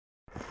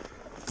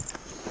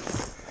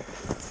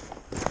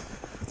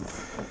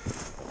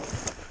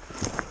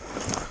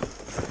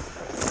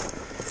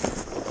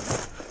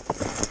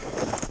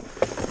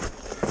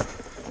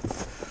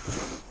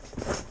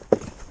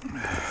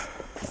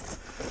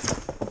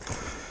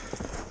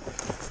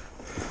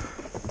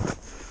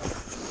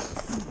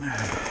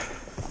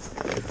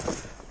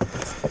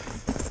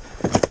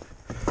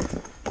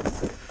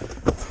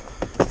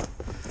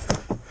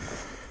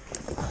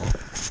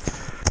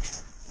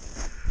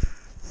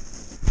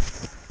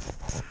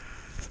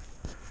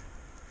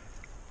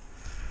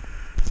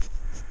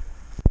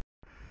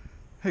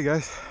Hey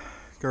guys,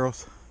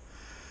 girls,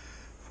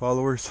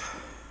 followers.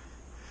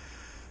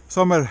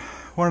 So I'm at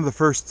one of the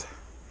first,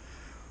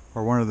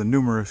 or one of the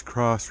numerous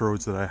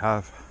crossroads that I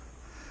have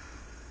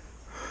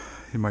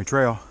in my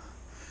trail.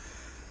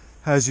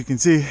 As you can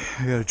see,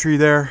 I got a tree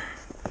there.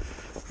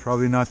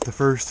 Probably not the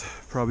first,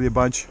 probably a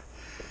bunch.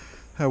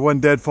 One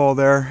deadfall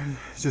there,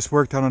 just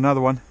worked on another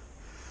one.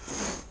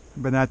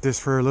 Been at this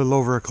for a little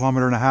over 1.5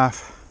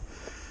 kilometers.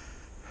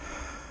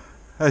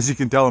 As you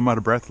can tell, I'm out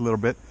of breath a little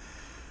bit.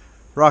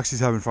 Roxy's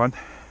having fun.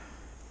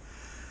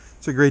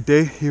 It's a great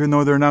day, even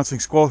though they're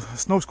announcing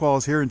snow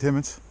squalls here in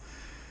Timmins.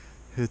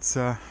 It's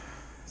a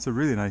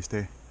really nice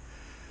day.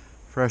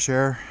 Fresh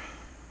air.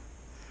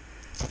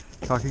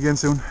 Talk again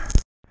soon.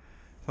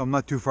 So I'm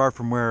not too far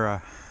from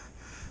where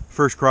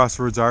first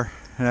crossroads are,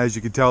 and as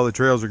you can tell, the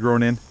trails are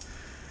grown in.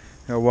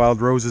 Got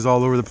wild roses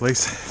all over the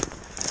place.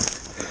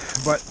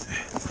 But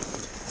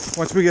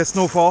once we get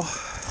snowfall,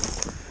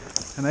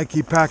 and I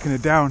keep packing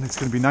it down, it's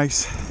going to be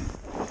nice.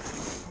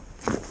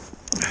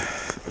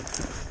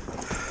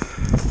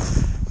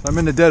 So I'm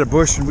in the dead of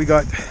bush, and we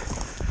got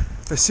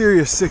a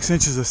serious 6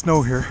 inches of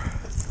snow here.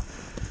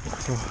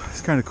 So it's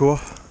kind of cool.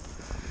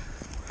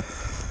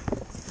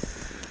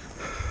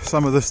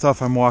 Some of this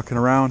stuff I'm walking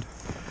around.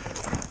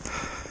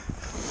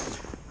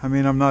 I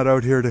mean, I'm not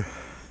out here to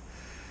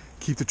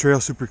keep the trail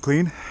super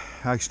clean.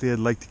 Actually, I'd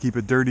like to keep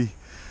it dirty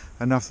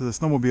enough that the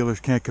snowmobilers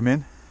can't come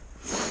in.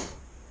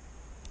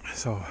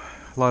 So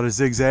a lot of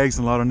zigzags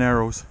and a lot of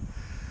narrows.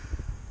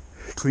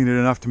 Clean it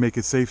enough to make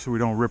it safe so we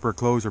don't rip our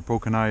clothes or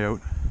poke an eye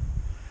out.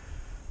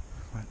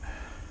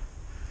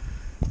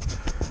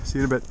 See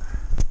you in a bit.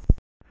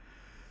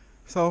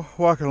 So,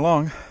 walking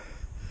along,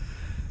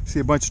 see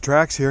a bunch of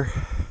tracks here.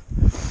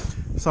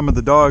 Some of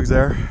the dogs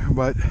there,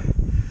 but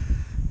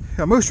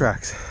got moose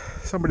tracks.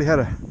 Somebody had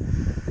to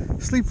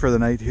sleep for the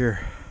night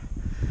here.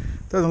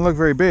 Doesn't look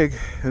very big,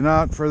 and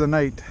not for the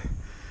night.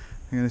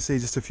 I'm gonna say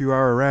just a few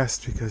hour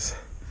rest because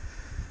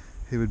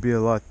it would be a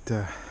lot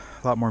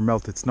more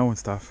melted snow and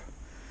stuff.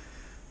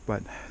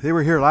 But they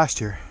were here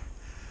last year.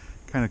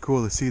 Kind of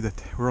cool to see that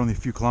we're only a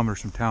few kilometers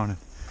from town and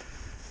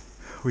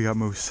we got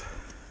moose.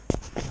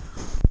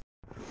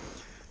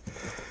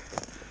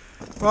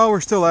 Well,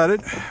 we're still at it.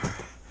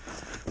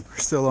 We're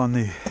still on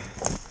the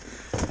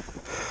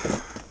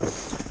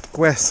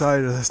west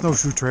side of the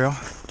snowshoe trail.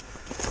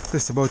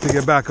 Just about to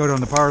get back out on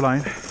the power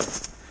line.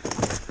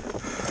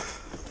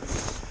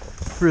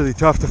 Really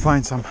tough to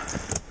find some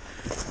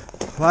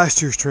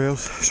last year's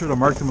trails. Should have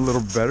marked them a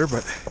little bit better,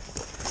 but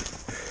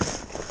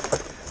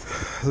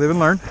live and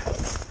learn.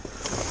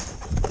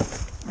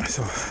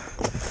 So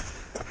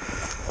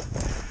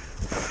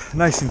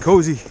nice and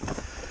cozy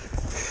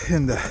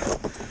in the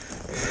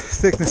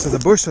thickness of the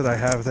bush that I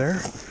have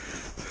there.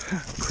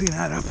 Clean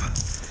that up.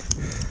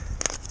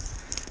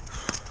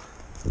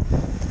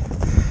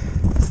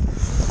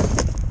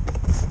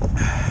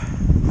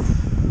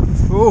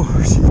 Oh,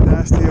 she's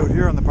nasty out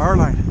here on the power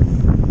line.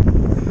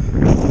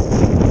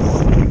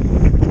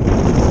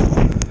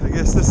 I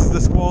guess this is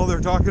the squall they're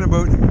talking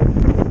about.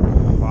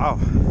 Wow.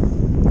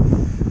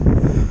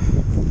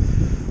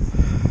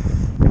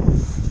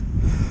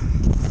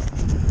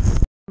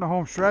 The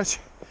home stretch,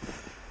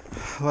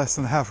 less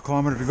than 0.5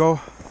 kilometer to go.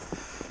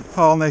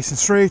 All nice and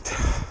straight,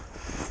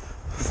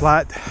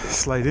 flat,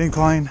 slight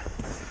incline.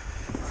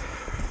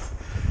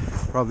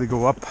 Probably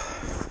go up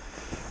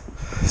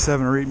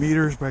 7 or 8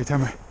 meters by the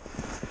time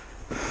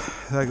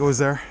that goes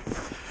there.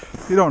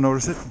 You don't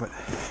notice it, but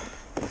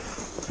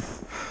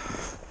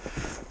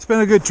it's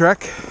been a good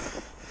trek.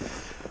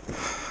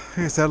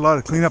 I guess I had a lot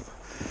of cleanup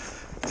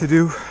to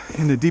do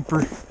in the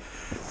deeper,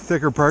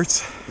 thicker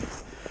parts.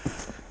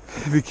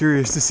 I'd be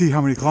curious to see how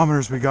many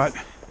kilometers we got.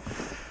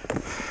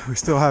 We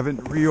still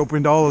haven't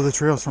reopened all of the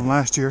trails from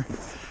last year.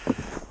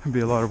 It'd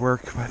be a lot of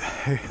work, but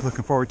hey,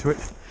 looking forward to it.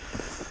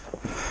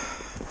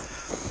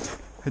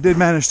 I did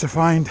manage to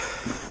find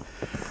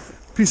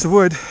a piece of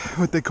wood,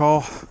 what they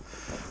call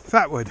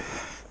fat wood.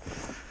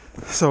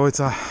 So it's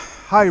a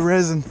high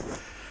resin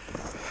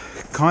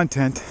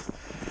content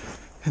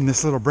in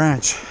this little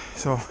branch.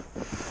 So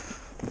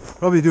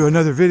probably do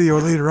another video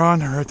later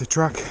on or at the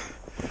truck.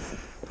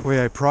 The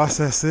way I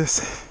process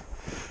this.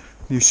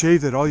 You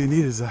shaved it, all you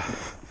need is a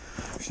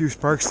few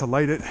sparks to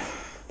light it.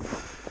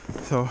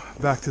 So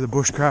back to the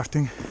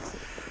bushcrafting,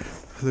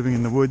 living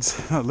in the woods,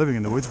 not living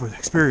in the woods, but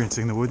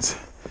experiencing the woods.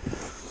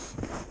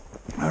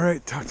 All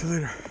right, talk to you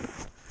later.